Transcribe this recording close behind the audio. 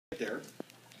there.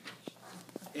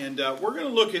 And we're going to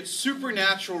look at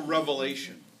supernatural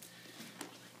revelation.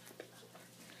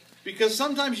 Because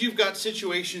sometimes you've got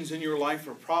situations in your life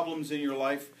or problems in your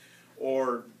life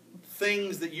or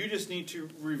things that you just need to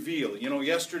reveal. You know,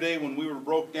 yesterday when we were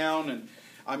broke down and,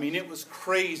 I mean, it was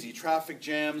crazy, traffic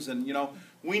jams, and, you know,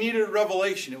 we needed a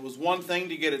revelation. It was one thing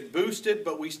to get it boosted,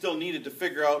 but we still needed to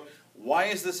figure out why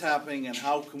is this happening and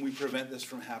how can we prevent this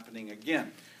from happening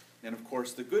again. And, of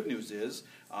course, the good news is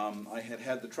I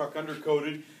had the truck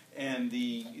undercoated, and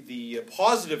the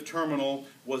positive terminal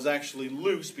was actually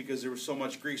loose because there was so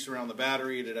much grease around the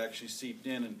battery. It had actually seeped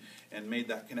in and made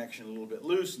that connection a little bit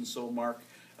loose. And so Mark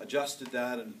adjusted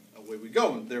that, and away we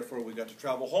go. And therefore, we got to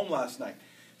travel home last night.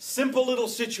 Simple little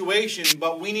situation,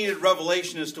 but we needed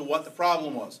revelation as to what the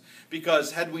problem was.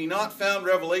 Because had we not found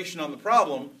revelation on the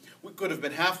problem, we could have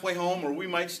been halfway home, or we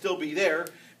might still be there,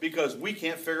 because we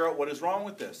can't figure out what is wrong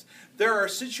with this. There are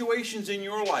situations in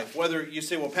your life, whether you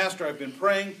say, well, Pastor, I've been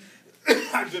praying,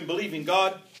 I've been believing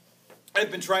God,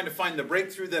 I've been trying to find the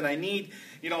breakthrough that I need,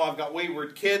 you know, I've got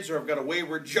wayward kids, or I've got a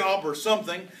wayward job or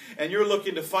something, and you're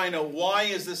looking to find out why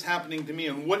is this happening to me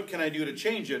and what can I do to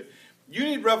change it. You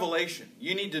need revelation.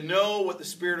 You need to know what the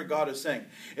Spirit of God is saying.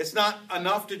 It's not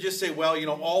enough to just say, well, you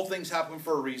know, all things happen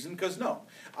for a reason, because no.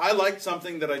 I liked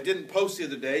something that I didn't post the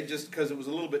other day just because it was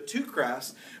a little bit too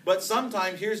crass. But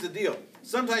sometimes, here's the deal.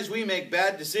 Sometimes we make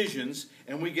bad decisions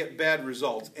and we get bad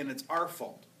results, and it's our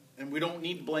fault. And we don't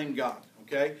need to blame God,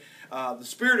 okay? The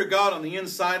Spirit of God on the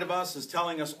inside of us is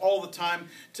telling us all the time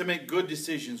to make good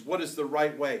decisions. What is the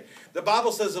right way? The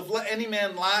Bible says, if any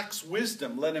man lacks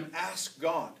wisdom, let him ask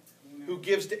God, who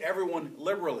gives to everyone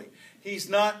liberally. He's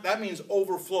not, that means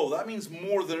overflow. That means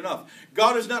more than enough.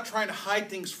 God is not trying to hide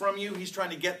things from you. He's trying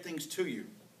to get things to you.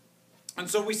 And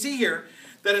so we see here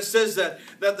that it says that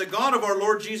the God of our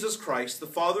Lord Jesus Christ, the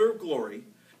Father of glory,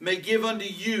 may give unto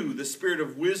you the spirit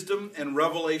of wisdom and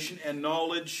revelation and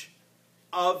knowledge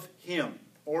of Him,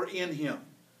 or in Him.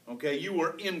 Okay, you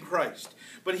are in Christ.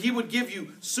 But He would give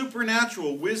you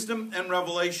supernatural wisdom and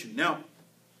revelation. Now,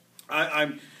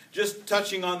 I'm just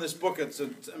touching on this book. It's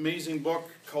an amazing book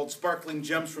called Sparkling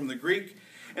Gems from the Greek.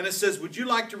 And it says, would you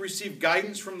like to receive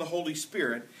guidance from the Holy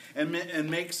Spirit and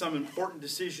make some important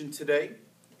decision today?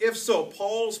 If so,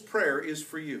 Paul's prayer is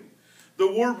for you.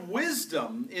 The word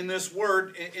wisdom in this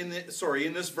verse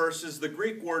is the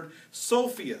Greek word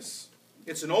sophias.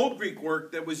 It's an old Greek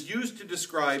word that was used to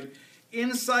describe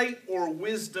insight or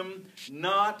wisdom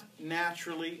not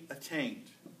naturally attained.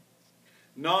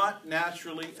 Not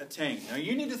naturally attained. Now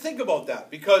you need to think about that,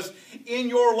 because in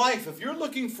your life, if you're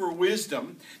looking for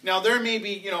wisdom, now there may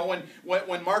be, you know,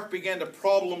 when Mark began to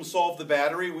problem solve the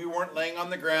battery, we weren't laying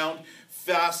on the ground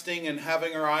fasting and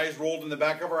having our eyes rolled in the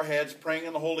back of our heads, praying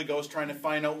in the Holy Ghost, trying to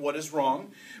find out what is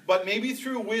wrong. But maybe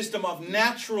through wisdom of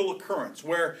natural occurrence,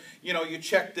 where, you know, you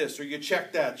check this or you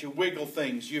check that, you wiggle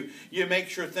things, you make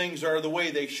sure things are the way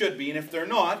they should be, and if they're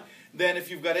not, then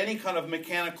if you've got any kind of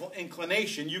mechanical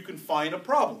inclination, you can find a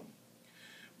problem.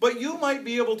 But you might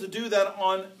be able to do that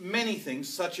on many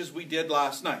things, such as we did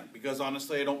last night. Because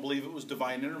honestly, I don't believe it was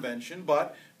divine intervention,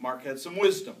 but Mark had some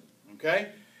wisdom.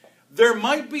 Okay? There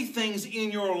might be things in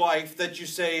your life that you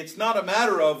say, it's not a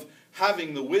matter of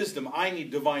having the wisdom, I need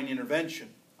divine intervention.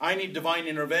 I need divine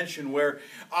intervention where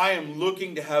I am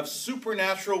looking to have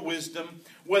supernatural wisdom,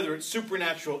 whether it's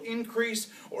supernatural increase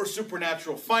or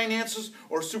supernatural finances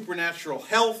or supernatural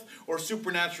health or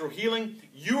supernatural healing.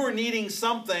 You are needing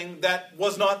something that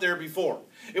was not there before.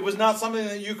 It was not something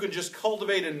that you could just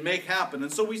cultivate and make happen.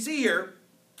 And so we see here,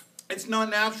 it's not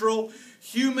natural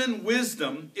human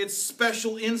wisdom, it's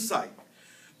special insight.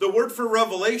 The word for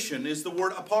revelation is the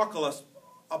word apocalypse.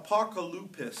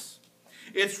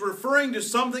 It's referring to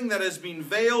something that has been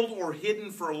veiled or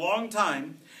hidden for a long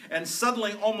time and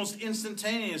suddenly, almost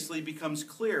instantaneously, becomes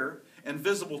clear and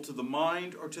visible to the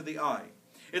mind or to the eye.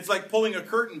 It's like pulling a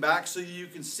curtain back so you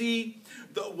can see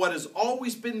what has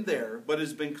always been there but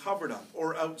has been covered up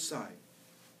or outside.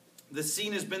 The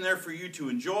scene has been there for you to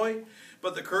enjoy,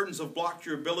 but the curtains have blocked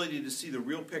your ability to see the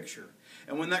real picture.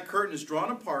 And when that curtain is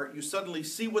drawn apart, you suddenly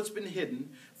see what's been hidden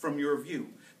from your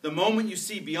view. The moment you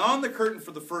see beyond the curtain for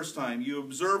the first time, you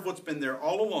observe what's been there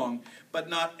all along, but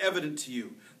not evident to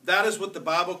you. That is what the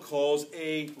Bible calls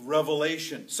a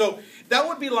revelation. So that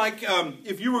would be like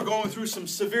if you were going through some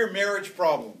severe marriage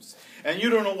problems and you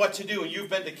don't know what to do, and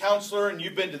you've been to counselor and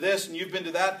you've been to this and you've been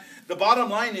to that. The bottom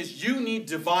line is you need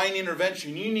divine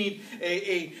intervention. You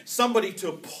need somebody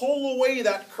to pull away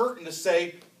that curtain to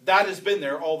say, that has been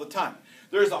there all the time.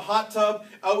 There's a hot tub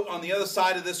out on the other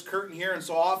side of this curtain here, and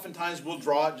so oftentimes we'll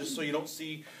draw it just so you don't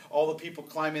see all the people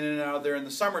climbing in and out of there in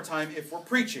the summertime if we're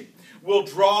preaching. We'll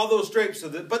draw those drapes,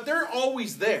 but they're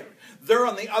always there. They're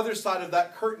on the other side of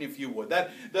that curtain, if you would.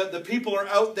 The people are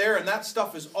out there, and that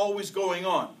stuff is always going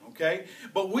on. Okay?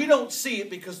 But we don't see it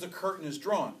because the curtain is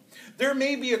drawn. There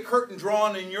may be a curtain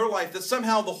drawn in your life that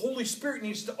somehow the Holy Spirit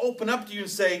needs to open up to you and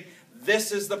say,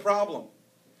 this is the problem.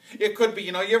 It could be,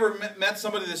 you ever met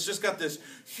somebody that's just got this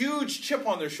huge chip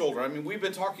on their shoulder? I mean, we've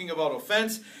been talking about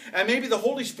offense, and maybe the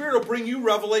Holy Spirit will bring you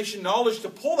revelation knowledge to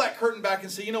pull that curtain back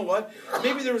and say, you know what?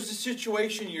 Maybe there was a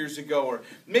situation years ago, or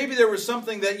maybe there was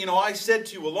something that, I said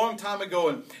to you a long time ago,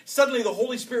 and suddenly the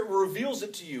Holy Spirit reveals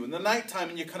it to you in the nighttime,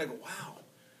 and you kind of go, wow,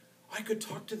 I could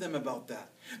talk to them about that.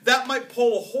 That might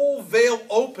pull a whole veil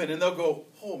open, and they'll go,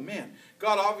 oh man,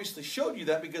 God obviously showed you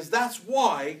that because that's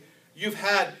why you've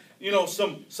had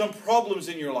some problems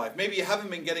in your life. Maybe you haven't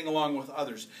been getting along with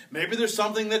others. Maybe there's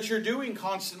something that you're doing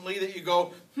constantly that you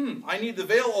go, I need the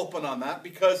veil open on that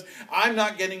because I'm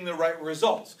not getting the right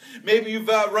results. Maybe you've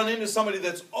run into somebody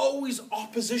that's always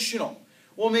oppositional.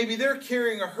 Well, maybe they're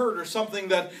carrying a hurt or something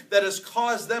that has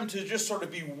caused them to just sort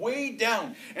of be weighed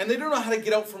down, and they don't know how to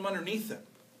get out from underneath it.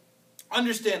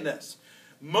 Understand this.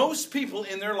 Most people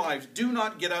in their lives do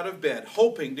not get out of bed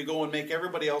hoping to go and make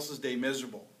everybody else's day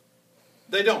miserable.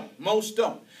 They don't. Most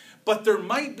don't. But there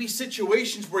might be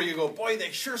situations where you go, boy,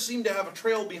 they sure seem to have a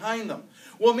trail behind them.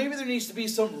 Well, maybe there needs to be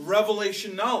some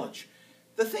revelation knowledge.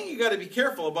 The thing you got to be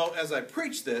careful about as I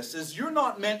preach this is you're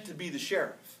not meant to be the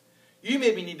sheriff. You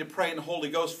maybe need to pray in the Holy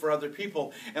Ghost for other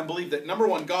people and believe that, number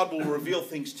one, God will reveal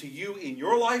things to you in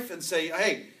your life and say,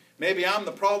 hey, maybe I'm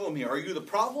the problem here. Are you the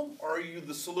problem or are you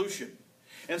the solution?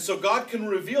 And so God can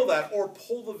reveal that or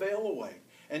pull the veil away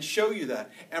and show you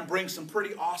that and bring some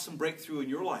pretty awesome breakthrough in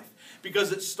your life.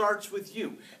 Because it starts with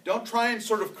you. Don't try and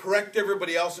sort of correct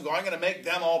everybody else and go, I'm going to make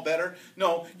them all better.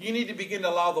 No, you need to begin to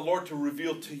allow the Lord to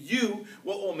reveal to you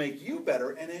what will make you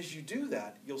better. And as you do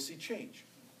that, you'll see change.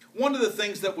 One of the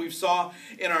things that we saw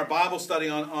in our Bible study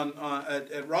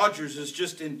at Rogers is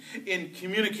just in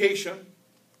communication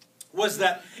was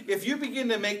that if you begin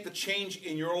to make the change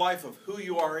in your life of who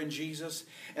you are in Jesus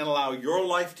and allow your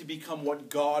life to become what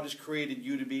God has created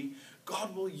you to be,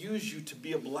 God will use you to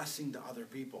be a blessing to other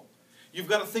people. You've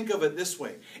got to think of it this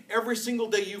way. Every single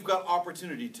day you've got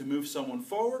opportunity to move someone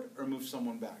forward or move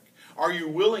someone back. Are you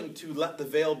willing to let the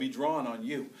veil be drawn on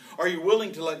you? Are you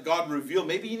willing to let God reveal?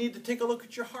 Maybe you need to take a look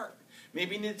at your heart.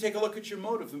 Maybe you need to take a look at your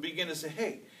motive and begin to say,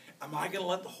 hey, am I going to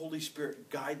let the Holy Spirit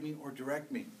guide me or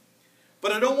direct me?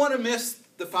 But I don't want to miss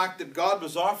the fact that God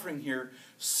was offering here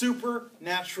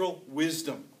supernatural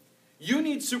wisdom. You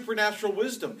need supernatural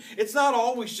wisdom. It's not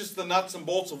always just the nuts and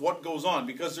bolts of what goes on,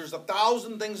 because there's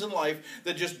 1,000 things in life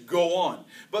that just go on.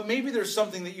 But maybe there's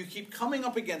something that you keep coming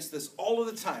up against this all of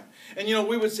the time. And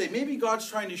we would say, maybe God's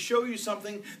trying to show you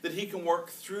something that He can work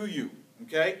through you.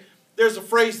 Okay? There's a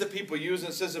phrase that people use,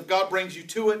 and it says, if God brings you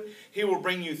to it, He will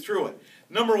bring you through it.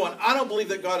 Number one, I don't believe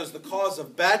that God is the cause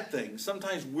of bad things.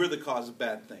 Sometimes we're the cause of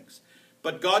bad things.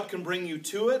 But God can bring you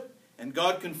to it, and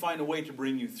God can find a way to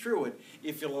bring you through it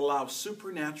if you'll allow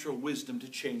supernatural wisdom to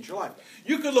change your life.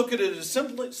 You could look at it as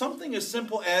something as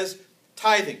simple as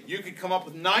tithing. You could come up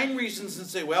with 9 reasons and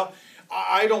say, well,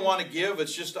 I don't want to give.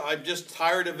 I'm just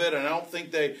tired of it, and I don't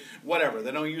think they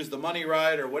don't use the money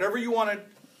right, or whatever you wanted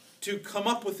to come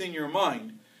up with in your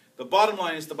mind. The bottom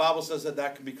line is the Bible says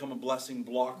that can become a blessing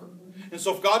blocker. And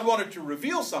so if God wanted to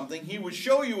reveal something, He would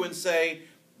show you and say,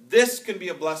 this can be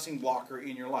a blessing blocker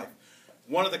in your life.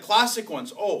 One of the classic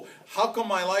ones, how come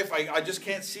my life, I just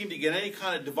can't seem to get any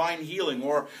kind of divine healing,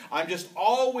 or I'm just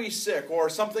always sick, or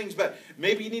something's bad.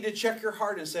 Maybe you need to check your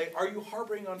heart and say, are you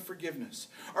harboring unforgiveness?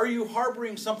 Are you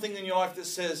harboring something in your life that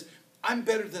says, I'm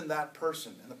better than that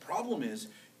person? And the problem is,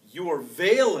 you are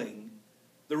veiling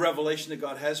the revelation that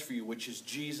God has for you, which is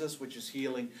Jesus, which is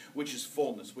healing, which is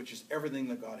fullness, which is everything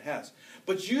that God has.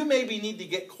 But you maybe need to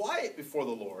get quiet before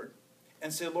the Lord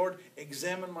and say, Lord,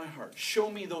 examine my heart.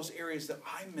 Show me those areas that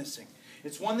I'm missing.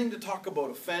 It's one thing to talk about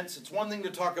offense. It's one thing to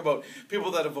talk about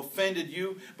people that have offended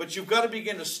you. But you've got to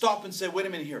begin to stop and say, wait a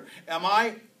minute here. Am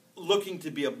I looking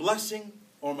to be a blessing,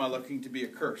 or am I looking to be a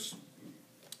curse?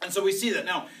 And so we see that.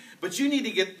 Now, but you need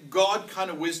to get God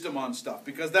kind of wisdom on stuff,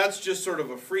 because that's just sort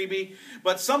of a freebie.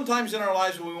 But sometimes in our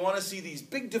lives when we want to see these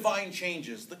big divine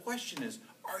changes, the question is,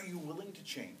 are you willing to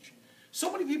change?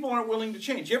 So many people aren't willing to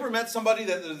change. You ever met somebody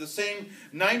that they're the same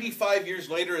 95 years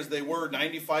later as they were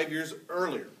 95 years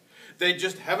earlier? They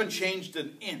just haven't changed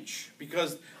an inch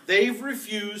because they've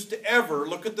refused to ever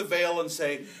look at the veil and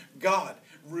say, God,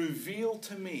 reveal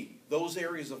to me those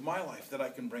areas of my life that I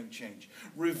can bring change.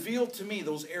 Reveal to me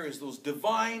those areas, those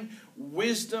divine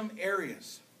wisdom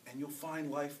areas. And you'll find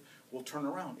life will turn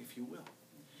around if you will.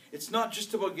 It's not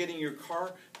just about getting your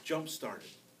car jump-started.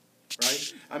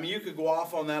 Right? I mean, you could go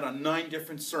off on that on 9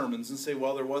 different sermons and say,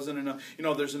 well, there wasn't enough,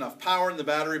 there's enough power in the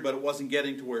battery, but it wasn't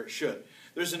getting to where it should.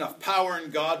 There's enough power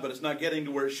in God, but it's not getting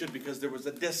to where it should because there was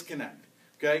a disconnect.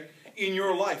 Okay? In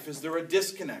your life, is there a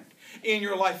disconnect? In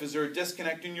your life, is there a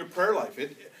disconnect in your prayer life?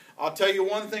 I'll tell you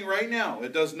one thing right now.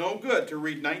 It does no good to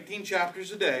read 19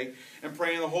 chapters a day and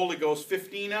pray in the Holy Ghost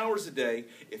 15 hours a day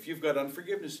if you've got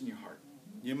unforgiveness in your heart.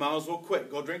 You might as well quit.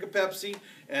 Go drink a Pepsi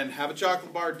and have a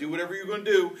chocolate bar. Do whatever you're going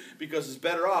to do because it's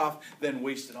better off than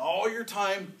wasting all your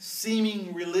time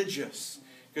seeming religious,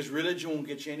 because religion won't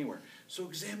get you anywhere. So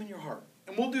examine your heart.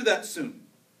 And we'll do that soon.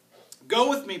 Go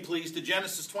with me, please, to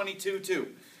Genesis 22:2.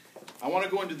 I want to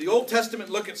go into the Old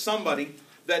Testament, look at somebody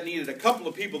that needed, a couple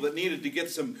of people that needed to get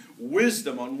some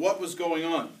wisdom on what was going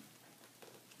on.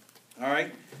 All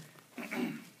right?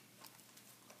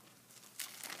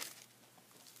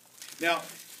 Now,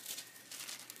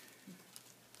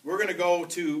 we're going to go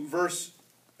to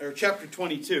chapter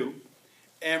 22,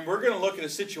 and we're going to look at a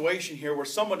situation here where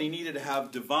somebody needed to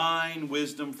have divine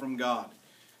wisdom from God.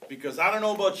 Because I don't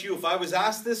know about you, if I was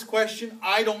asked this question,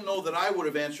 I don't know that I would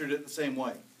have answered it the same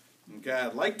way. Okay,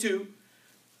 I'd like to.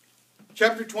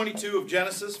 Chapter 22 of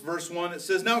Genesis, verse 1, it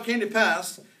says, Now it came to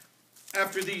pass,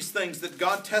 after these things, that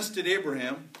God tested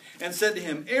Abraham, and said to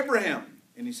him, Abraham,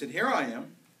 and he said, Here I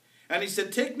am. And he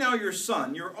said, Take now your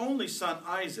son, your only son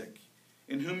Isaac,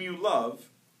 in whom you love,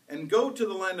 and go to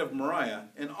the land of Moriah,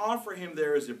 and offer him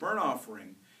there as a burnt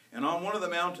offering, and on one of the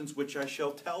mountains which I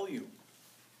shall tell you.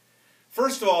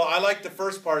 First of all, I like the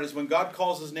first part, is when God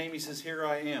calls his name, he says, Here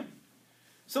I am.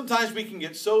 Sometimes we can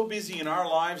get so busy in our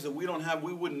lives that we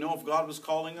wouldn't know if God was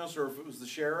calling us, or if it was the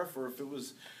sheriff, or if it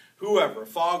was whoever, a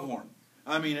foghorn.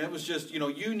 I mean, it was just,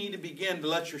 you need to begin to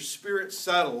let your spirit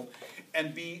settle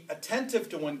and be attentive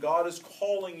to when God is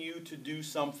calling you to do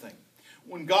something.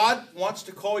 When God wants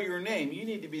to call your name, you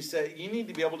need to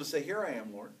be able to say, Here I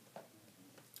am, Lord.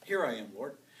 Here I am,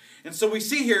 Lord. And so we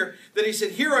see here that he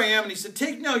said, Here I am, and he said,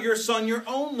 Take now your son, your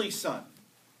only son.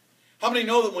 How many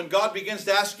know that when God begins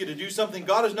to ask you to do something,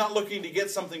 God is not looking to get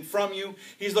something from you.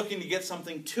 He's looking to get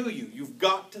something to you. You've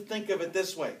got to think of it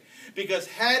this way. Because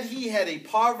had he had a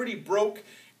poverty, broke,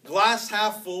 glass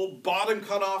half full, bottom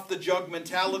cut off the jug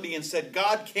mentality and said,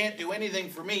 God can't do anything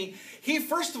for me, he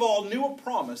first of all knew a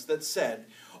promise that said,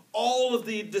 all of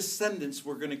the descendants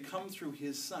were going to come through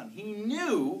his son. He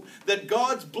knew that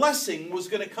God's blessing was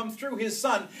going to come through his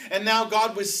son, and now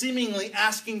God was seemingly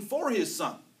asking for his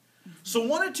son. So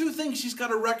one or two things he's got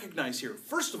to recognize here.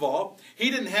 First of all, he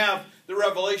didn't have the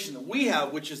revelation that we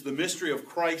have, which is the mystery of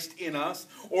Christ in us,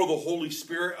 or the Holy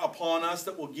Spirit upon us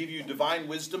that will give you divine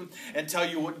wisdom and tell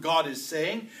you what God is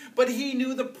saying. But he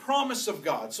knew the promise of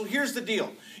God. So here's the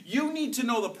deal. You need to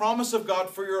know the promise of God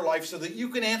for your life so that you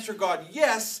can answer God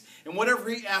yes in whatever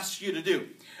he asks you to do.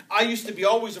 I used to be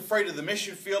always afraid of the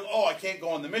mission field. Oh, I can't go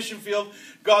on the mission field.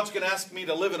 God's going to ask me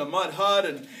to live in a mud hut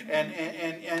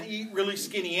and eat really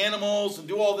skinny animals and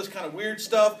do all this kind of weird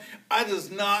stuff. That is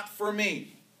not for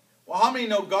me. Well, how many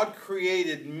know God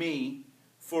created me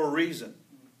for a reason?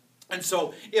 And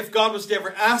so if God was to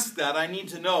ever ask that, I need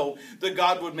to know that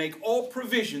God would make all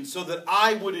provision so that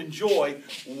I would enjoy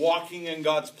walking in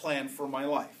God's plan for my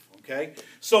life. Okay?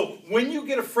 So when you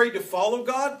get afraid to follow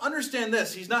God, understand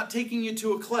this. He's not taking you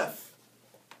to a cliff.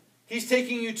 He's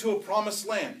taking you to a promised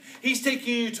land. He's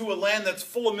taking you to a land that's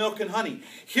full of milk and honey.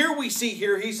 Here we see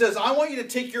he says, I want you to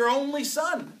take your only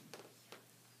son.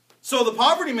 So the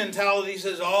poverty mentality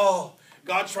says, oh,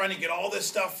 God's trying to get all this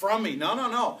stuff from me. No, no,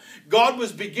 no. God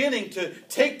was beginning to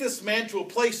take this man to a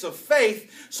place of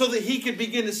faith so that he could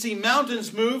begin to see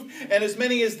mountains move and as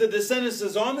many as the descendants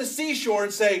as on the seashore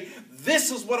and say,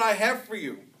 this is what I have for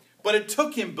you. But it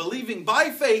took him believing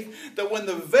by faith that when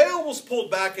the veil was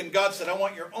pulled back and God said, I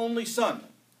want your only son.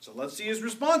 So let's see his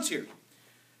response here.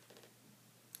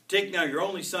 Take now your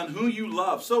only son, who you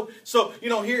love. So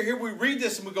here we read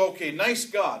this and we go, okay, nice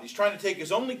God. He's trying to take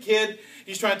his only kid.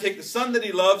 He's trying to take the son that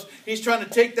he loves. He's trying to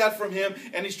take that from him.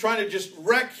 And he's trying to just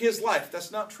wreck his life.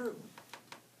 That's not true.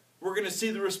 We're going to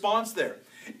see the response there.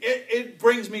 It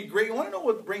brings me great. You want to know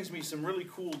what brings me some really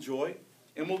cool joy?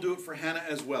 And we'll do it for Hannah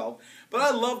as well. But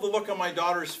I love the look on my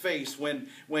daughter's face when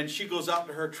she goes out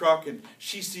to her truck and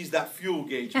she sees that fuel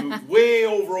gauge move way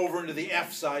over into the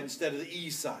F side instead of the E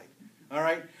side. All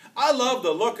right? I love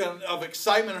the look of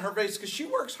excitement on her face because she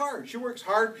works hard. She works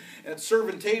hard at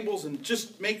serving tables and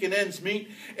just making ends meet.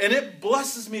 And it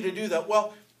blesses me to do that.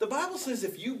 Well, the Bible says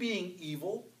if you being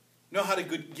evil know how to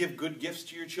give good gifts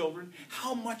to your children,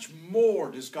 how much more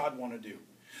does God want to do?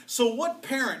 So what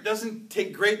parent doesn't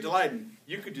take great delight in?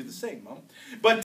 You could do the same, Mom. But